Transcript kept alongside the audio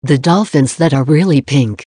the dolphins that are really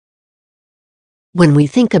pink. When we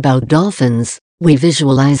think about dolphins, we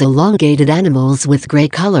visualize elongated animals with gray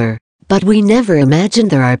color, but we never imagine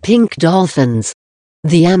there are pink dolphins.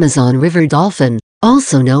 The Amazon River dolphin,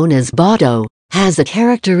 also known as Boto, has a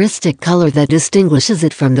characteristic color that distinguishes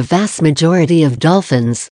it from the vast majority of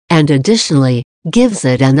dolphins, and additionally, gives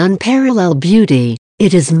it an unparalleled beauty.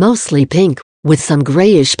 It is mostly pink, with some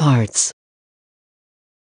grayish parts.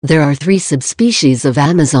 There are 3 subspecies of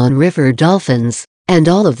Amazon River dolphins, and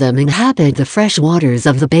all of them inhabit the fresh waters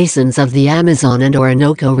of the basins of the Amazon and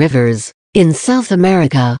Orinoco rivers, in South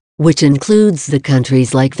America, which includes the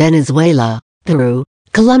countries like Venezuela, Peru,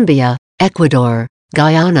 Colombia, Ecuador,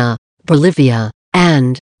 Guyana, Bolivia,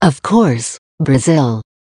 and, of course, Brazil.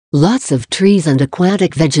 Lots of trees and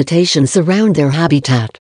aquatic vegetation surround their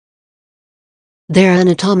habitat. Their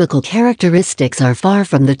anatomical characteristics are far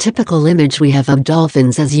from the typical image we have of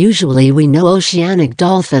dolphins, as usually we know oceanic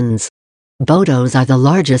dolphins. Botos are the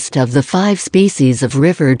largest of the 5 species of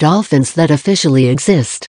river dolphins that officially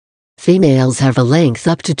exist. Females have a length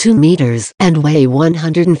up to 2 meters and weigh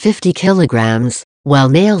 150 kilograms, while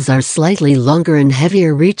males are slightly longer and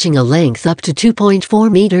heavier, reaching a length up to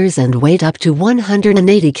 2.4 meters and weight up to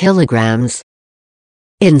 180 kilograms.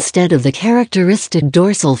 Instead of the characteristic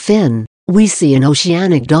dorsal fin we see in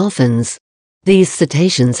oceanic dolphins, these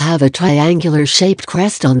cetaceans have a triangular-shaped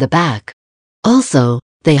crest on the back. Also,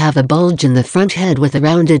 they have a bulge in the front head with a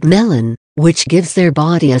rounded melon, which gives their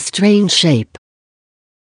body a strange shape.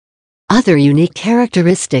 Other unique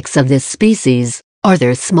characteristics of this species are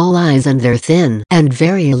their small eyes and their thin and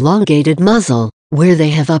very elongated muzzle, where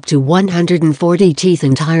they have up to 140 teeth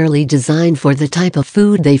entirely designed for the type of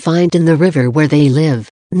food they find in the river where they live,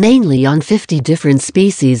 mainly on 50 different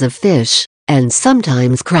species of fish, and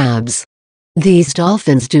sometimes crabs. These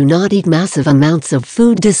dolphins do not eat massive amounts of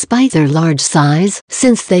food despite their large size,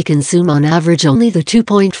 since they consume on average only the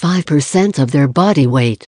 2.5% of their body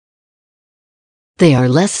weight. They are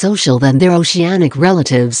less social than their oceanic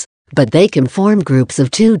relatives, but they can form groups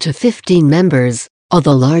of 2 to 15 members,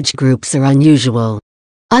 although large groups are unusual.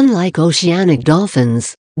 Unlike oceanic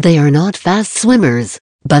dolphins, they are not fast swimmers,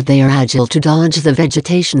 but they are agile to dodge the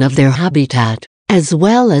vegetation of their habitat, as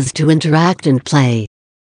well as to interact and play.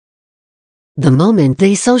 The moment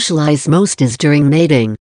they socialize most is during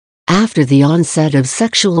mating. After the onset of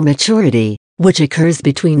sexual maturity, which occurs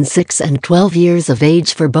between 6 and 12 years of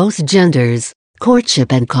age for both genders,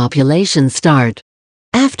 courtship and copulation start.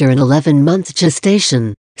 After an 11-month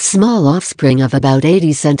gestation, small offspring of about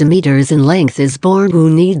 80 centimeters in length is born who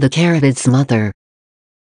need the care of its mother.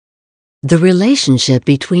 The relationship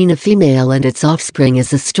between a female and its offspring is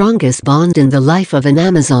the strongest bond in the life of an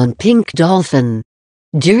Amazon pink dolphin.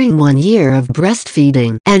 During 1 year of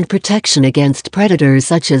breastfeeding and protection against predators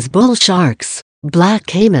such as bull sharks, black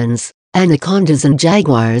caimans, anacondas and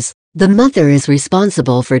jaguars, the mother is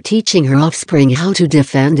responsible for teaching her offspring how to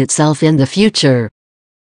defend itself in the future.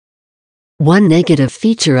 One negative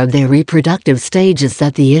feature of their reproductive stage is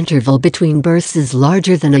that the interval between births is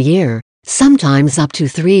larger than a year, sometimes up to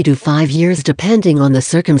 3 to 5 years depending on the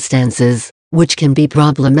circumstances, which can be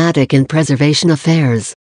problematic in preservation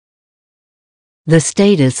affairs. The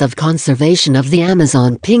status of conservation of the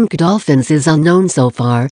Amazon pink dolphins is unknown so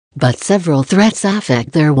far, but several threats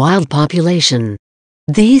affect their wild population.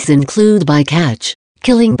 These include bycatch,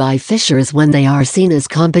 killing by fishers when they are seen as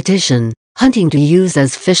competition, hunting to use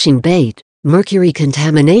as fishing bait, mercury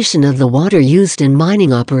contamination of the water used in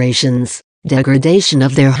mining operations, degradation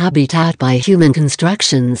of their habitat by human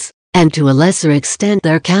constructions, and to a lesser extent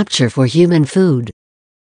their capture for human food.